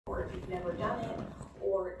or if you've never done it,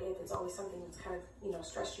 or if it's always something that's kind of, you know,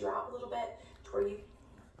 stressed you out a little bit to where you...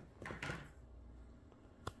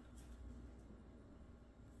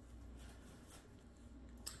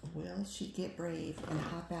 Will she get brave and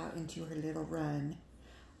hop out into her little run?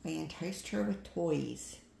 I enticed her with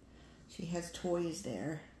toys. She has toys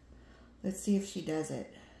there. Let's see if she does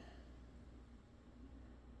it.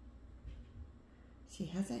 She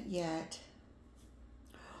hasn't yet.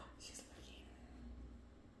 She's looking.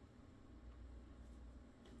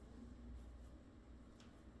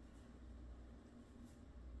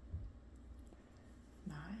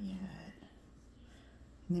 Not yet.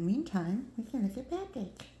 In the meantime, we can look at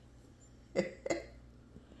Pancake.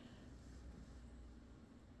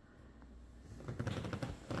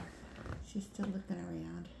 She's still looking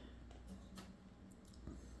around.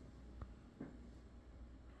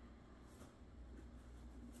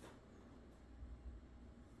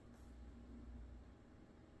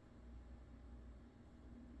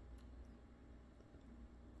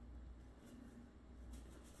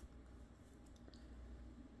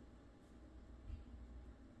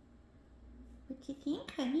 What do you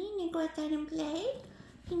think, honey? You can go outside and play?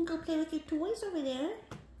 You can go play with your toys over there.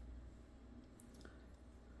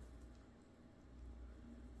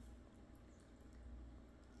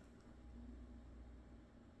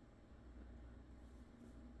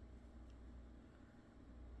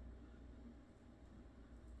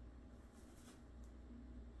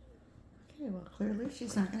 Okay, well, clearly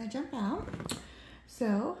she's not going to jump out.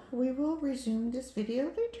 So we will resume this video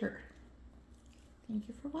later. Thank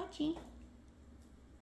you for watching.